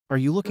Are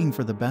you looking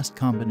for the best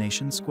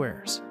combination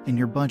squares in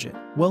your budget?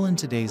 Well, in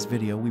today's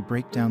video we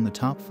break down the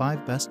top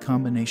 5 best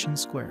combination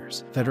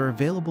squares that are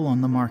available on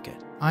the market.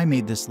 I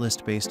made this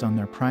list based on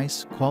their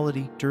price,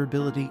 quality,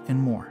 durability, and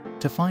more.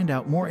 To find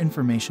out more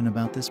information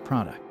about this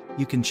product,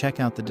 you can check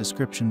out the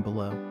description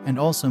below, and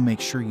also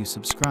make sure you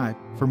subscribe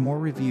for more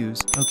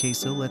reviews. Okay,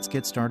 so let's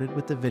get started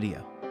with the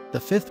video. The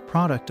 5th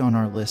product on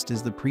our list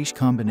is the Presch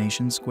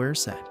combination square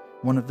set,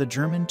 one of the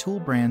German tool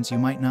brands you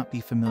might not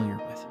be familiar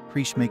with.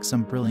 Presch makes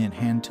some brilliant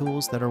hand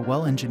tools that are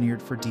well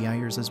engineered for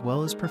DIYers as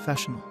well as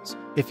professionals.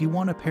 If you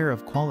want a pair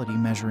of quality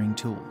measuring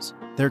tools,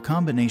 their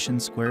combination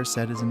square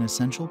set is an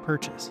essential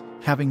purchase.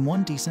 Having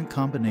one decent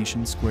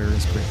combination square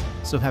is great,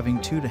 so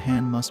having 2 to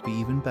hand must be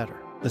even better.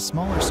 The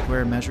smaller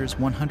square measures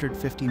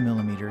 150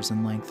 mm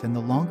in length and the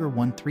longer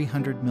one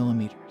 300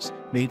 mm,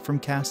 made from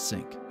cast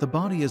zinc. The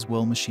body is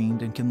well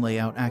machined and can lay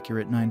out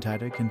accurate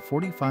 90° and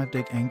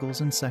 45°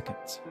 angles in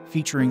seconds,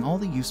 featuring all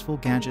the useful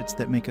gadgets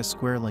that make a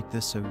square like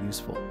this so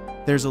useful.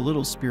 There's a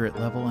little spirit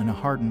level and a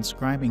hardened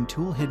scribing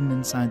tool hidden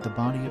inside the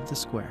body of the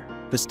square.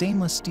 The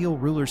stainless steel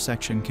ruler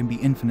section can be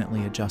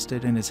infinitely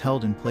adjusted and is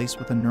held in place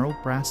with a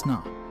knurled brass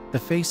knob. The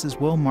face is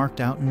well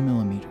marked out in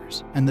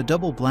millimeters, and the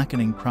double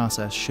blackening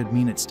process should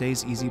mean it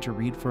stays easy to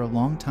read for a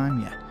long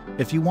time yet.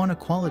 If you want a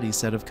quality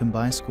set of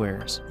combined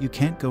squares, you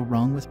can't go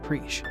wrong with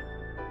Presch.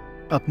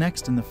 Up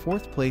next in the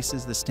 4th place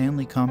is the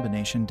Stanley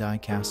combination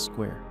die-cast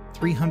square,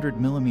 300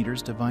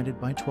 mm divided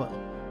by 12.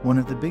 One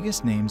of the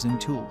biggest names in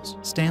tools,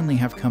 Stanley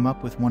have come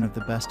up with one of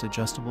the best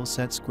adjustable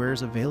set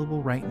squares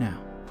available right now,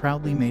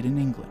 proudly made in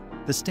England.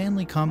 The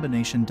Stanley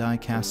combination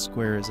die-cast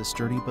square is a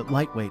sturdy but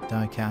lightweight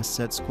die-cast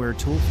set square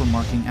tool for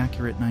marking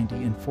accurate 90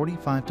 and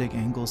 45°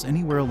 angles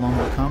anywhere along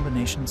the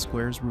combination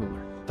square's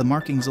ruler. The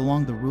markings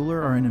along the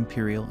ruler are in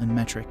imperial and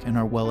metric and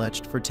are well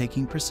etched for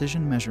taking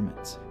precision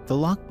measurements. The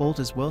lock bolt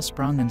is well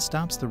sprung and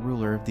stops the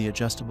ruler of the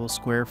adjustable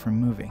square from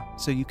moving,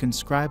 so you can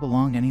scribe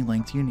along any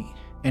length you need.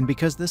 And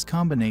because this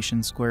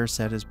combination square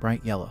set is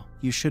bright yellow,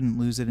 you shouldn't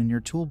lose it in your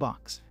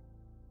toolbox.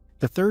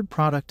 The 3rd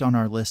product on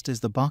our list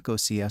is the Bako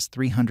CS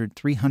 300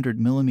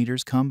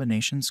 mm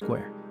combination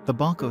square. The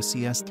Bako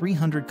CS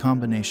 300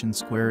 combination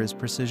square is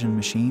precision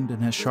machined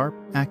and has sharp,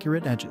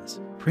 accurate edges.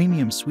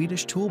 Premium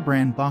Swedish tool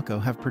brand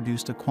Bako have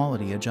produced a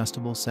quality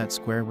adjustable set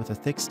square with a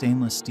thick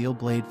stainless steel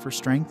blade for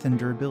strength and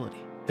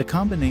durability. The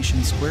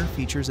combination square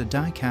features a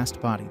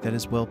die-cast body that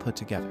is well put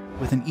together,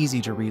 with an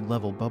easy-to-read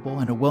level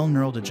bubble and a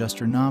well-knurled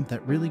adjuster knob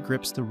that really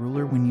grips the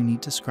ruler when you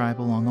need to scribe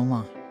along a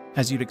line.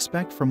 As you'd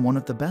expect from one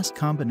of the best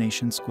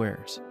combination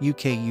squares,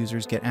 UK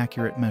users get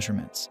accurate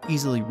measurements,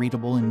 easily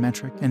readable in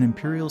metric and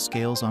imperial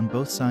scales on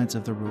both sides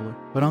of the ruler,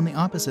 but on the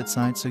opposite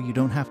side so you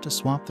don't have to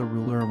swap the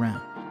ruler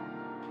around.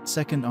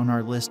 Second on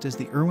our list is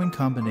the Irwin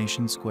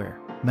combination square,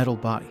 metal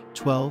body,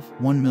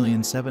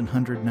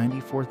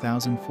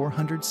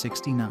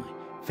 1,794,469.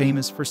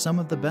 Famous for some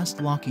of the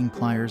best locking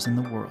pliers in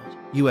the world,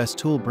 US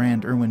tool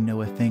brand Irwin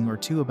know a thing or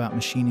two about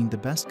machining the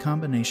best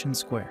combination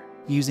square,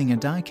 using a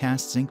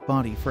die-cast zinc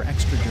body for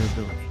extra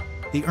durability.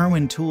 The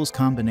Irwin Tools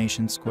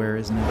combination square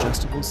is an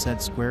adjustable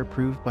set square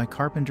proved by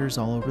carpenters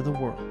all over the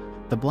world.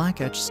 The black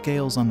etched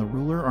scales on the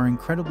ruler are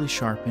incredibly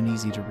sharp and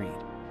easy to read.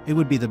 It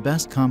would be the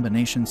best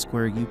combination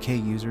square UK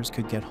users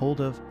could get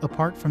hold of,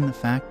 apart from the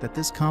fact that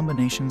this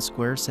combination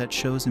square set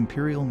shows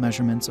imperial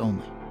measurements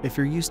only. If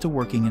you're used to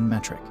working in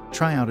metric,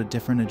 try out a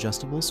different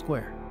adjustable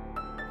square.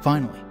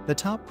 Finally, the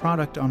top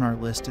product on our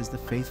list is the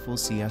Faithfull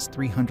CS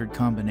 300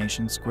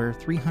 combination square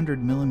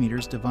 300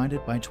 mm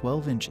divided by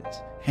 12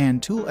 inches.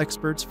 Hand tool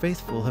experts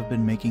Faithfull have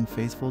been making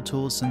Faithfull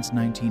tools since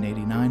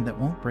 1989 that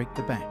won't break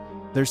the bank.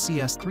 Their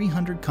CS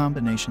 300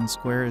 combination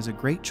square is a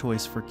great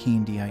choice for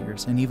keen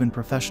DIYers and even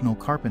professional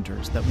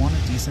carpenters that want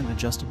a decent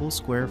adjustable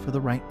square for the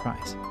right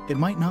price. It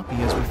might not be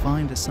as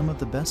refined as some of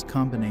the best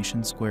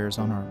combination squares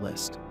on our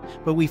list,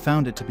 but we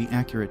found it to be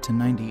accurate to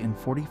 90 and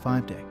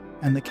 45°.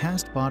 And the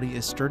cast body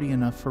is sturdy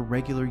enough for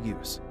regular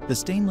use. The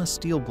stainless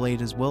steel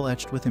blade is well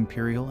etched with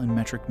imperial and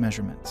metric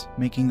measurements,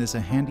 making this a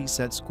handy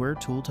set square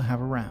tool to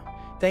have around.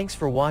 Thanks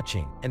for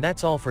watching, and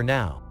that's all for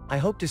now. I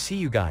hope to see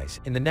you guys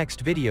in the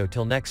next video.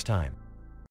 Till next time.